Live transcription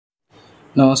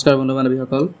নমস্কাৰ বন্ধু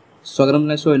বান্ধৱীসকল স্বাগতম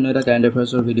জনাইছো অন্য এটা কাৰেণ্ট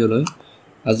এফেয়াৰ্ছৰ ভিডিঅ'লৈ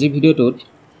আজি ভিডিঅ'টোত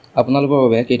আপোনালোকৰ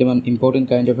বাবে কেইটামান ইম্পৰ্টেণ্ট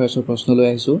কাৰেণ্ট এফেয়াৰ্ছৰ প্ৰশ্ন লৈ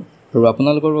আহিছো আৰু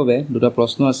আপোনালোকৰ বাবে দুটা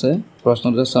প্ৰশ্ন আছে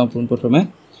প্ৰশ্নটো চাওঁ পোনপ্ৰথমে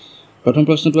প্ৰথম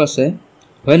প্ৰশ্নটো আছে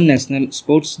When National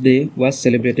Sports Day was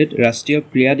celebrated ৰাষ্ট্ৰীয়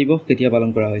ক্ৰীড়া দিৱস কেতিয়া পালন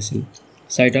কৰা হৈছিল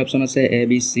চাৰিটা অপচন আছে A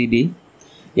B C D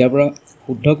ইয়াৰ পৰা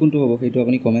শুদ্ধ কোনটো হ'ব সেইটো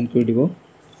আপুনি কমেন্ট কৰি দিব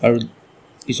আৰু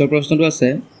পিছৰ প্ৰশ্নটো আছে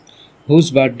Whose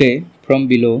birthday from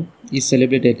below is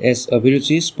celebrated as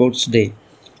Abhiruchi Sports Day.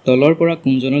 তলৰ পৰা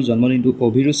কোনজনৰ জন্মদিনটো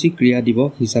অভিৰুচি ক্ৰীড়া দিৱস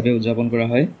হিচাপে উদযাপন কৰা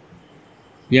হয়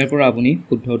ইয়াৰ পৰা আপুনি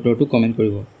শুদ্ধ উত্তৰটো কমেন্ট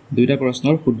কৰিব দুইটা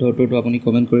প্ৰশ্নৰ শুদ্ধ উত্তৰটো আপুনি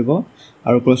কমেন্ট কৰিব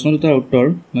আৰু প্ৰশ্ন দুটাৰ উত্তৰ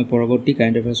মই পৰৱৰ্তী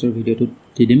কাৰেণ্ট এফেয়াৰ্ছৰ ভিডিঅ'টোত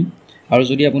দি দিম আৰু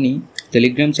যদি আপুনি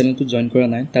টেলিগ্ৰাম চেনেলটো জয়েন কৰা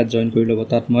নাই তাত জয়েন কৰি ল'ব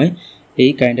তাত মই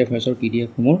এই কাৰেণ্ট এফেয়াৰ্ছৰ PDF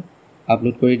সমূহ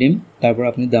আপলোড কৰি দিম তাৰ পৰা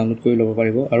আপুনি ডাউনলোড কৰি ল'ব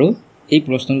পাৰিব আৰু এই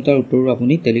প্ৰশ্ন দুটাৰ উত্তৰও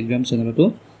আপুনি টেলিগ্ৰাম চেনেলটো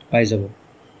পাই যাব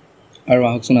আৰু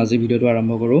আহকচোন আজি ভিডিঅ'টো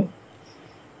আৰম্ভ কৰো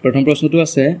প্ৰথম প্ৰশ্নটো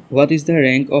আছে What is the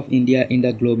rank of India in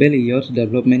the Global Youth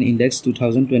Development Index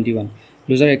 2021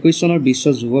 2021 চনৰ বিশ্ব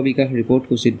যুৱ বিকাশ ৰিপৰ্ট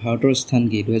সূচীত ভাৰতৰ স্থান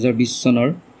কি 2020 চনৰ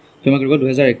ক্ষমা কৰিব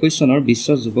 2021 চনৰ বিশ্ব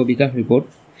যুৱ বিকাশ ৰিপৰ্ট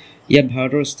ইয়াত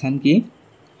ভাৰতৰ স্থান কি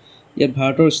ইয়াত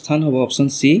ভাৰতৰ স্থান হ'ব অপচন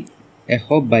সি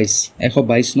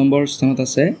 122 নম্বৰ স্থানত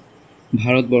আছে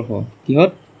ভাৰতবৰ্ষ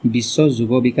কিহত বিশ্ব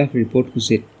যুৱ বিকাশ ৰিপৰ্ট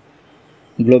সূচীত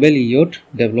Global Youth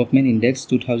Development Index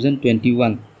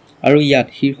 2021 আৰু ইয়াত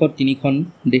শীৰ্ষ তিনিখন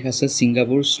দেশ আছে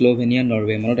সিংগাপুৰ স্লোভেনিয়া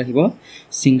নৰৱে মনত ৰাখিব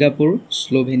সিংগাপুৰ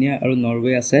স্লোভেনিয়া আৰু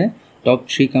নৰৱে আছে টপ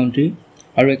 3 কান্ট্ৰি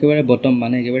আৰু একেবাৰে বটম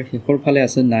মানে একেবাৰে শেষৰ ফালে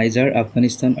আছে নাইজাৰ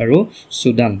আফগানিস্তান আৰু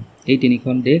সুদান এই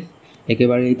তিনিখন দেশ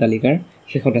একেবাৰে এই তালিকাৰ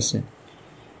শেষত আছে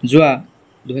যোৱা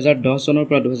 2010 চনৰ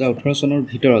পৰা 2018 চনৰ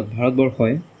ভিতৰত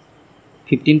ভাৰতবৰ্ষই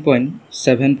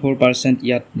 15.74%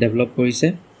 ইয়াত ডেভেলপ কৰিছে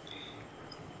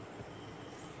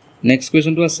Next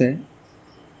question to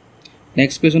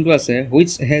আছে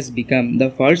which has become the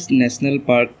first national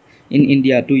park in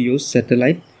India to use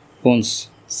satellite phones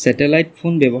satellite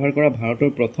phone ব্যৱহাৰ কৰা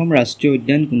ভাৰতৰ প্ৰথম ৰাষ্ট্ৰীয়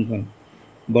উদ্যান কোনখন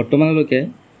বৰ্তমানলৈকে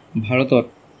ভাৰতত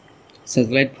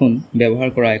satellite phone ব্যৱহাৰ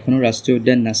কৰা এখন ৰাষ্ট্ৰীয়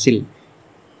উদ্যান নাছিল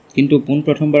কিন্তু পোন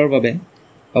প্ৰথমবাৰৰ বাবে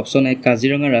অপচন এ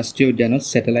কাজিৰঙা ৰাষ্ট্ৰীয় উদ্যানত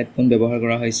satellite phone ব্যৱহাৰ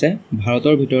কৰা হৈছে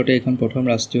ভাৰতৰ ভিতৰতে এখন প্ৰথম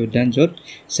ৰাষ্ট্ৰীয় উদ্যান য'ত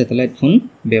satellite phone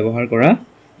ব্যৱহাৰ কৰা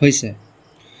হৈছে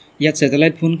ইয়াত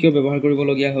স্যাটেলাইট ফোন কিয় ব্যৱহাৰ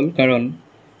কৰিবলগীয়া হ'ল কাৰণ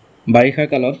বাৰিষাৰ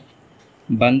কালত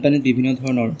বানপানীত বিভিন্ন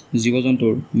ধৰণৰ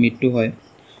জীৱ-জন্তুৰ মৃত্যু হয়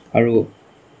আৰু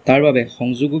তাৰ বাবে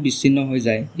সংযোগও বিচ্ছিন্ন হৈ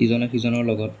যায় ইজনে সিজনৰ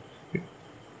লগত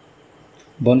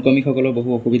বনকৰ্মীসকলৰ বহু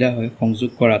অসুবিধা হয় সংযোগ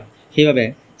কৰাত সেইবাবে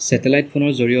স্যাটেলাইট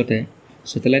ফোনৰ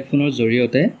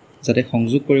জৰিয়তে যাতে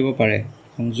সংযোগ কৰিব পাৰে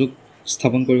সংযোগ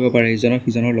স্থাপন কৰিব পাৰে ইজনে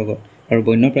সিজনৰ লগত আৰু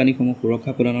বন্যপ্ৰাণীসমূহ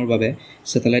সুৰক্ষা প্ৰদানৰ বাবে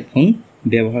স্যাটেলাইট ফোন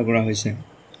ব্যৱহাৰ কৰা হৈছে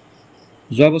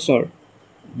যোৱা বছৰ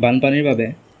বানপানীৰ বাবে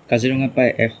কাজিৰঙাত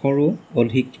প্ৰায় 100ৰো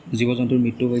অধিক জীৱ-জন্তুৰ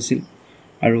মৃত্যু হৈছিল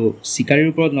আৰু শিকাৰীৰ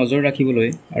ওপৰত নজৰ ৰাখিবলৈ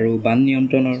আৰু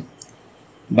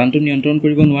বানটো নিয়ন্ত্ৰণ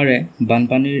কৰিব নোৱাৰে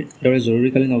বানপানীৰ দৰে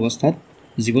জৰুৰীকালীন অৱস্থাত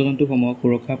জীৱ-জন্তুসমূহক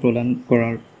সুৰক্ষা প্ৰদান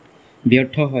কৰাৰ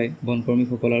ব্যৰ্থ হয়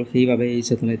বনকৰ্মীসকল আৰু সেইবাবে এই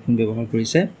স্যাটেলাইট ফোন ব্যৱহাৰ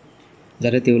কৰিছে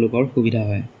যাতে তেওঁলোকৰ সুবিধা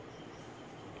হয়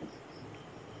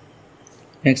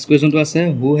নেক্সট কোৱেশ্চনটো আছে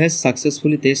who has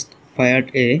successfully fired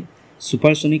a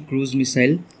supersonic cruise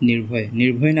missile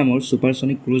নিৰ্ভয় নামৰ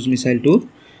supersonic cruise missileটো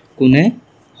কোনে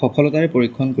সফলতাৰে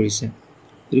পৰীক্ষণ কৰিছে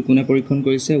এটো কোনে পৰীক্ষণ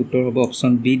কৰিছে উত্তৰ হ'ব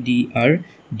option B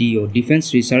DRDO Defense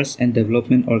Research and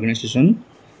Development Organization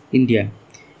India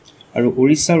আৰু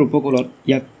ওড়িশাৰ উপকূলত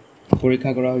ইয়াক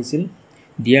পৰীক্ষা কৰা হৈছিল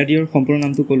DRDOৰ সম্পূৰ্ণ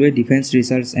নামটো ক'লোৱে Defense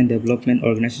Research and Development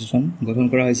Organization গঠন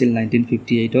কৰা হৈছিল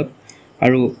 1958ত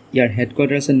আৰু ইয়াৰ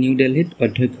হেডকোৱাৰ্টাৰ আছে নিউ দিল্লীত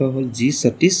অধ্যক্ষ হ'ল G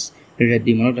Satish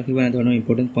ৰেড্ডি মনত ৰাখিব এনে ধৰণৰ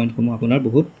ইম্পৰ্টেন্ট পইণ্টসমূহ আপোনাৰ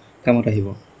বহুত কামত আহিব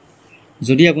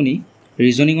যদি আপুনি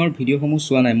ৰিজনিংৰ ভিডিঅ'সমূহ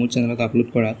চোৱা নাই মোৰ চেনেলত আপলোড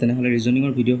কৰা তেনেহলে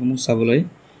ৰিজনিংৰ ভিডিঅ'সমূহ চাবলৈ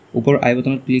ওপৰ আই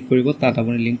বটনত ক্লিক কৰিব তাত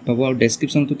আপুনি লিংক পাব আৰু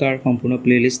ডেসক্ৰিপচনটো তাৰ সম্পূৰ্ণ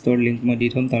প্লেলিষ্টৰ লিংক মই দি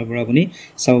থম তাৰ পৰা আপুনি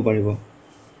চাব পাৰিব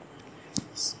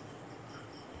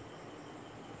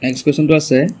নেক্সট কোৱেশ্চনটো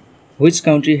আছে which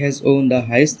country has won the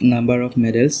highest number of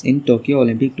medals in Tokyo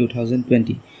Olympic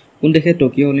 2020 কোন দেশে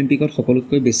টকিঅ' অলিম্পিকত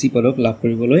সকলোতকৈ বেছি পদক লাভ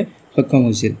কৰিবলৈ সক্ষম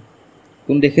হৈছিল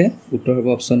কোন দেশে উত্তৰ হ'ব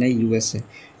অপচন এ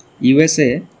USA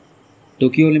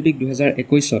Tokyo' Olympic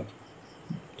 2021ত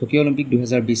Tokyo' Olympic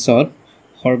 2020ত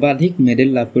সৰ্বাধিক মেডেল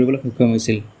লাভ কৰিবলৈ সক্ষম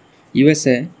হৈছিল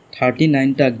USA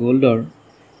 39টা গোল্ডৰ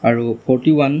আৰু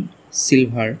 41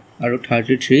 সিলভাৰ আৰু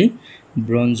 33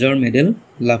 ব্ৰঞ্জৰ মেডেল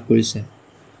লাভ কৰিছে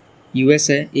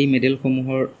USA এই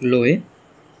মেডেলসমূহৰ লৈ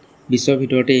বিশ্বৰ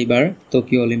ভিতৰতে এইবাৰ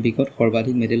টকিঅ' অলিম্পিকত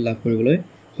সৰ্বাধিক মেডেল লাভ কৰিবলৈ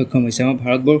সক্ষম হৈছে আমাৰ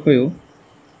ভাৰতবৰ্ষয়ো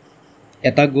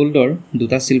এটা গোল্ডৰ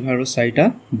দুটা সিলভাৰ আৰু 4টা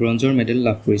ব্ৰঞ্জৰ মেডেল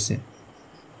লাভ কৰিছে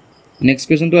Next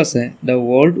question to আছে the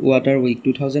World Water Week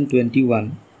 2021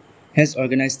 has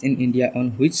organized in India on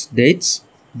which dates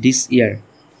this year?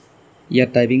 ইয়াত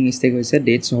টাইপিং মিষ্টেক হৈছে,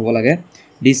 ডেটছ হ'ব লাগে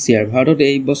this year. ভাৰতত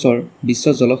এই বছৰ বিশ্ব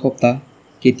জল সপ্তাহ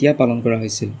কেতিয়া পালন কৰা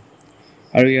হৈছিল?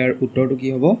 আৰু ইয়াৰ উত্তৰটো কি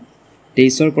হ'ব?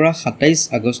 23 পৰা 27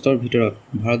 আগষ্টৰ ভিতৰত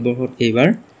ভাৰতবৰ্ষত এইবাৰ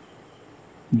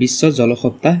বিশ্ব জল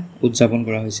সপ্তাহ উদযাপন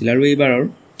কৰা হৈছিল। আৰু এইবাৰৰ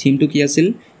থিমটো কি আছিল?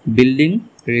 Building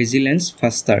ৰেজিলেন্স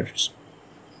faster.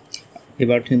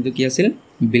 এইবাৰ থিমটো কি আছিল?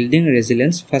 Building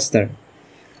ৰেজিলেন্স faster.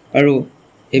 আৰু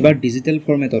এইবাৰ ডিজিটেল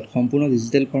ফৰ্মেটত, সম্পূৰ্ণ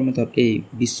ডিজিটেল ফৰ্মেটত এই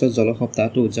বিশ্ব জল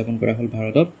সপ্তাহটো উদযাপন কৰা হ'ল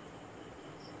ভাৰতত।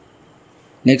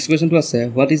 নেক্সট কুৱেশ্যনটো আছে,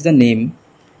 what is the name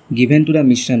given to the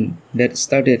mission date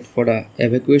started for the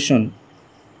এভেকুৱেশ্যন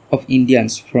of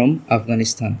Indians from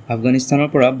Afghanistan? আফগানিস্তানৰ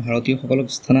পৰা ভাৰতীয়সকলক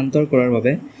স্থানান্তৰ কৰাৰ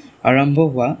বাবে আৰম্ভ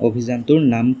হোৱা অভিযানটোৰ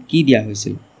নাম কি দিয়া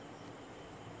হৈছিল?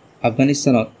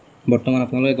 আফগানিস্তানত বৰ্তমান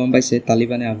আপোনালোকে গম পাইছে,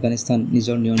 তালিবানে আফগানিস্তান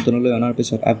নিজৰ নিয়ন্ত্ৰণলৈ অনাৰ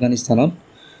পিছত আফগানিস্তানত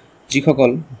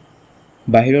যিসকল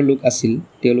বাহিৰৰ লোক আছিল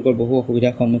তেওঁলোকৰ বহু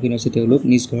অসুবিধাৰ সন্মুখীন হৈছে। তেওঁলোক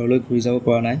নিজ ঘৰলৈ ঘূৰি যাব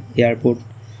পৰা নাই। এয়াৰপোৰ্ট,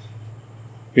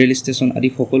 ৰেল ষ্টেচন আদি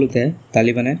সকলোতে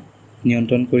তালিবানে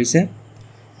নিয়ন্ত্ৰণ কৰিছে।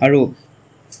 আৰু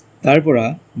তাৰ পৰা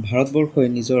ভাৰতবৰ্ষই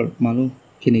নিজৰ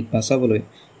মানুহখিনিক বাচাবলৈ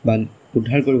বা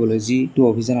উদ্ধাৰ কৰিবলৈ যিটো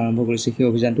অভিযান আৰম্ভ কৰিছে সেই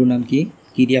অভিযানটোৰ নাম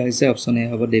কি দিয়া হৈছে? অপশ্যন এ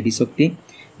হ'ব দেৱী শক্তি।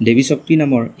 দেৱী শক্তি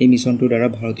নামৰ এই মিছনটোৰ দ্বাৰা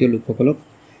ভাৰতীয় লোকসকলক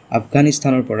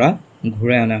আফগানিস্তানৰ পৰা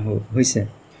ঘূৰাই অনা হৈছে।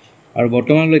 আৰু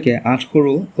বৰ্তমানলৈকে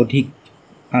 800ৰো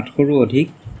অধিক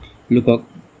লোকক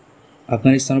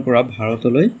আফগানিস্তানৰ পৰা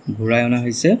ভাৰতলৈ ঘূৰাই অনা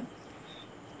হৈছে।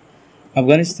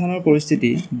 আফগানিস্তানৰ পৰিস্থিতি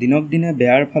দিনক দিনে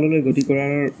বেয়াৰ ফাললৈ গতি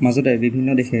কৰাৰ মাজতে বিভিন্ন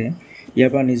দেশে ইয়াৰ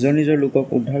পৰা নিজৰ নিজৰ লোকক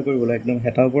উদ্ধাৰ কৰিবলৈ একদম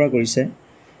হেতাও পৰা কৰিছে।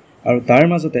 আৰু তাৰ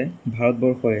মাজতে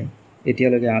ভাৰতবৰ্ষই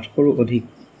এতিয়ালৈকে 800ৰো অধিক,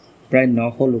 প্ৰায়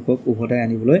 900 লোকক উভতাই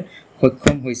আনিবলৈ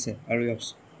সক্ষম হৈছে। আৰু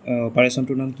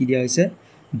অপাৰেশ্যনটোৰ নাম কি দিয়া হৈছে?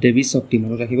 দেৱী শক্তি।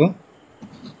 মনত ৰাখিব।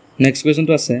 নেক্সট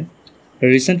কুৱেশ্যনটো আছে,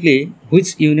 recently which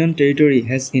union territory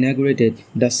has ইনাগুৰেটেড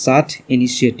the সাথ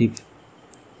ইনিচিয়েটিভ?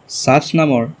 সাথ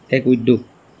নামৰ এক উদ্যোগ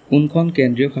কোনখন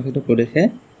কেন্দ্ৰীয় শাসিত প্ৰদেশে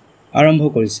আৰম্ভ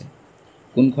কৰিছে?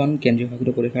 কোনখন কেন্দ্ৰীয় শাসিত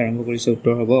প্ৰদেশে আৰম্ভ কৰিছে?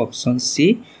 উত্তৰ হ'ব option C,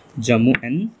 Jammu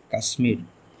and Kashmir.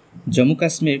 Jammu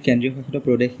Kashmir কেন্দ্ৰীয় শাসিত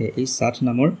প্ৰদেশে এই সাথ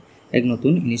নামৰ এক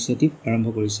নতুন ইনিচিয়েটিভ আৰম্ভ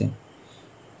কৰিছে।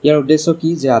 ইয়াৰ উদ্দেশ্য কি?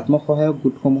 যে আত্মসহায়ক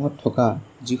গোটসমূহত থকা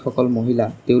যিসকল মহিলা,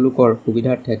 তেওঁলোকৰ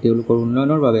সুবিধাৰ্থে, তেওঁলোকৰ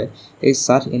উন্নয়নৰ বাবে এই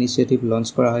সাথ ইনিচিয়েটিভ লঞ্চ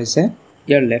কৰা হৈছে।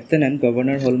 ইয়াৰ লেফটেনেণ্ট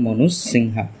গভৰ্ণৰ হ'ল মনোজ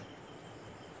সিনহা।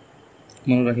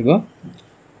 মনত ৰাখিব।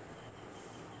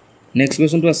 নেক্সট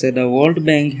কুৱেশ্যনটো আছে, the world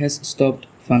bank has ষ্টপড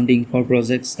funding for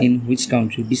projects in which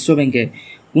country? বিশ্ব বেংকে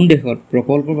কোন দেশত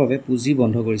প্ৰকল্পৰ বাবে পুঁজি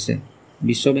বন্ধ কৰিছে?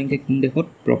 বিশ্ব বেংকে কোন দেশত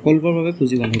প্ৰকল্পৰ বাবে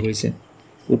পুঁজি বন্ধ কৰিছে?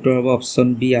 উত্তৰ হ'ব অপশ্যন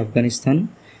বি, আফগানিস্তান।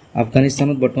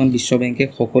 আফগানিস্তানত বৰ্তমান বিশ্ব বেংকে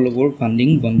সকলোবোৰ ফাণ্ডিং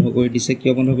বন্ধ কৰি দিছে।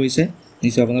 কিয় বন্ধ কৰিছে?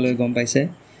 নিশ্চয় আপোনালোকে গম পাইছে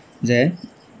যে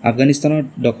আফগানিস্তানৰ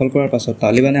দখল কৰাৰ পাছত,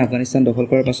 তালিবানে আফগানিস্তান দখল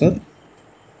কৰাৰ পাছত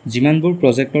যিমানবোৰ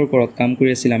প্ৰজেক্টৰ ওপৰত কাম কৰি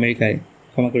আছিল আমেৰিকাই,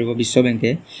 বিশ্ব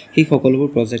বেংকে সেই সকলোবোৰ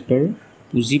প্ৰজেক্টৰ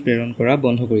পুঁজি প্ৰেৰণ কৰা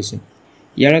বন্ধ কৰিছে।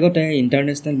 ইয়াৰ আগতে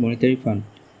ইণ্টাৰনেশ্যনেল মনিটাৰী ফাণ্ড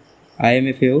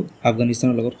IMFেও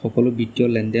আফগানিস্তানৰ লগত সকলো বিত্তীয়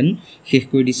লেনদেন শেষ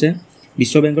কৰি দিছে।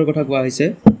 বিশ্ব বেংকৰ কথা কোৱা হৈছে,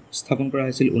 স্থাপন কৰা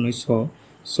হৈছিল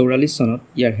 1944 চনত।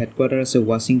 ইয়াৰ হেডকোৱাৰ্টাৰ আছে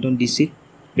ৱাশ্বিংটন DC।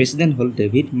 প্ৰেছিডেণ্ট হ'ল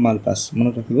ডেভিড মালপাছ।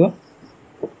 মনত ৰাখিব।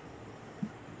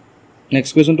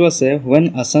 নেক্সট কুৱেশ্যনটো আছে, when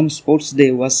Assam sports day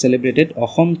was celebrated?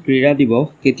 Assam ক্ৰীড়া দিৱস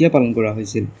কেতিয়া পালন কৰা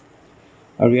হৈছিল?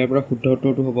 আৰু ইয়াৰ পৰা শুদ্ধ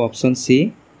উত্তৰটো হ'ব অপশ্যন চি,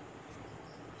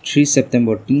 3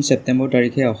 ছেপ্টেম্বৰ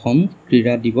তাৰিখে অসম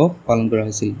ক্ৰীড়া দিৱস পালন কৰা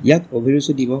হৈছিল। ইয়াক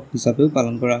অভিৰুচি দিৱস হিচাপেও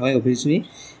পালন কৰা হয়, অভিৰুচি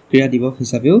ক্ৰীড়া দিৱস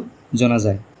হিচাপেও জনা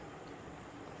যায়।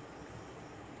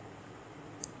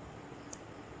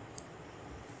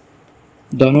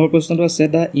 10 নম্বৰ প্ৰশ্নটো আছে,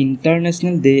 the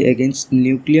international day against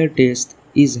nuclear test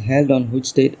is held on which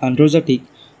date? আন্তৰ্জাতিক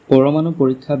পৰমাণু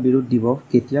পৰীক্ষা বিৰোধ দিৱস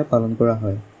কেতিয়া পালন কৰা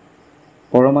হয়?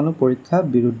 পৰমাণু পৰীক্ষা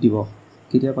বিৰোধ দিৱস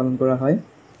কেতিয়া পালন কৰা হয়?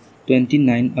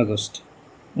 29 আগষ্ট।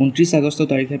 29 আগষ্ট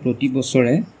তাৰিখে প্ৰতি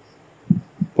বছৰে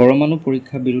পৰমাণু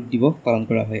পৰীক্ষা বিৰোধ দিৱস পালন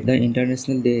কৰা হয়, the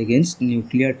international day against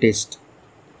nuclear test.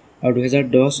 আৰু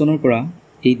 2010 চনৰ পৰা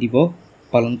এই দিৱস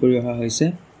পালন কৰি অহা হৈছে।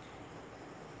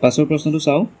 5ৰ প্ৰশ্নটো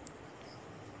চাওঁ,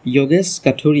 Yogesh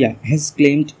Kathuria has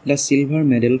claimed the silver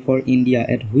medal for India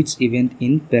at which event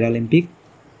in Paralympic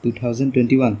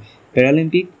 2021?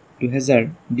 Paralympic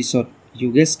 2020ত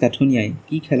Yogesh কাথুনিয়াই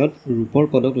কি খেলত ৰূপৰ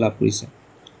পদক লাভ কৰিছে?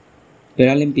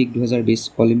 পেৰালিম্পিক 2020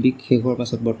 অলিম্পিক শেষ হোৱাৰ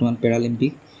পাছত বৰ্তমান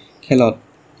পেৰালিম্পিক খেলত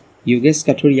যোগেশ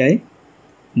কাথুৰিয়াই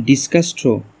ডিস্কাছ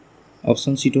থ্ৰ'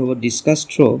 অপশ্যন চিটো হ'ব ডিস্কাছ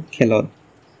থ্ৰ' খেলত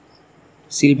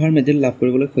সিলভাৰ মেডেল লাভ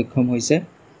কৰিবলৈ সক্ষম হৈছে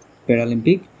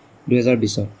পেৰালিম্পিক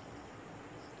 2020ত।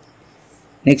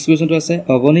 নেক্সট কুৱেশ্যনটো আছে,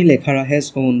 Abani Lekhara has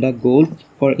won the gold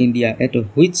for India at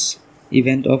which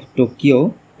event of Tokyo'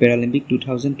 Paralympic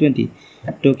 2020?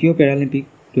 Tokyo' Paralympic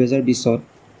 2020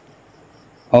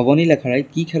 Abani লেখাৰাই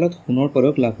কি খেলত সোণৰ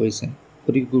পদক লাভ কৰিছে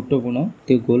অতি গুৰুত্বপূৰ্ণ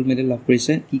তেওঁ গোল্ড মেডেল লাভ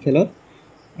কৰিছে কি খেলত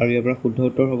আৰু ইয়াৰ পৰা শুদ্ধ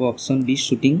উত্তৰ হ'ব অপচন বি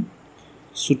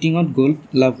শ্বুটিঙত গোল্ড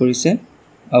লাভ কৰিছে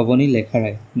অৱনী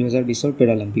লেখাৰাই 2020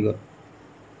 পেৰালিম্পিকত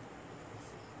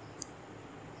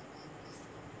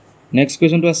নেক্সট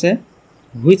কোৱেশ্যনটো আছে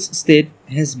which state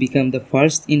has become the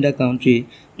first in the country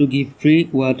to give free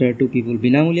water to people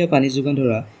বিনামূলীয়া পানী যোগান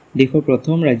ধৰা দেশৰ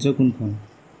প্ৰথম ৰাজ্য কোনখন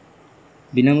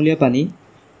বিনামূলীয়া পানী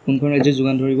কোনখন ৰাজ্য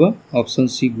যোগান ধৰিব অপচন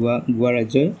সি গোৱা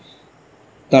ৰাজ্যই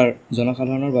তাৰ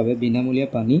জনসাধাৰণৰ বাবে বিনামূলীয়া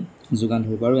পানী যোগান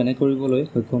ধৰিব আৰু এনে কৰিবলৈ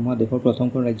সক্ষম হোৱা দেশৰ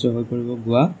প্ৰথমখন ৰাজ্য হৈ পৰিব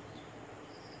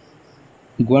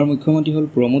গোৱাৰ মুখ্যমন্ত্ৰী হ'ল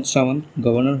প্ৰমোদ সাৱন্ত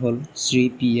গভৰ্ণৰ হ'ল শ্ৰী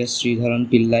পি.এছ. শ্ৰীধৰন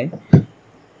পিল্লাই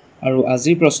আৰু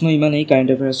আজিৰ প্ৰশ্ন ইমানেই কাৰেণ্ট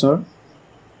এফেয়াৰ্ছৰ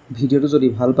ভিডিঅ'টো যদি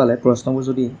ভাল পালে প্ৰশ্নবোৰ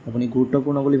যদি আপুনি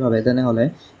গুৰুত্বপূৰ্ণ বুলি ভাবে তেনেহ'লে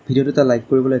ভিডিঅ'টো এটা লাইক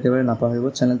কৰিবলৈ একেবাৰে নাপাহৰিব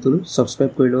চেনেলটো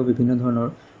ছাবস্ক্ৰাইব কৰি ল'ব বিভিন্ন ধৰণৰ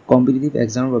কম্পিটিটিভ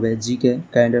এক্সামৰ বাবে জিকে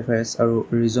কাৰেণ্ট এফেয়াৰ্ছ আৰু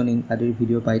ৰিজনিং আদিৰ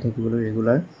ভিডিঅ' পাই থাকিবলৈ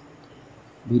ৰেগুলাৰ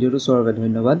ভিডিঅ'টো চোৱাৰ বাবে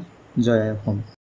ধন্যবাদ জয় আই অসম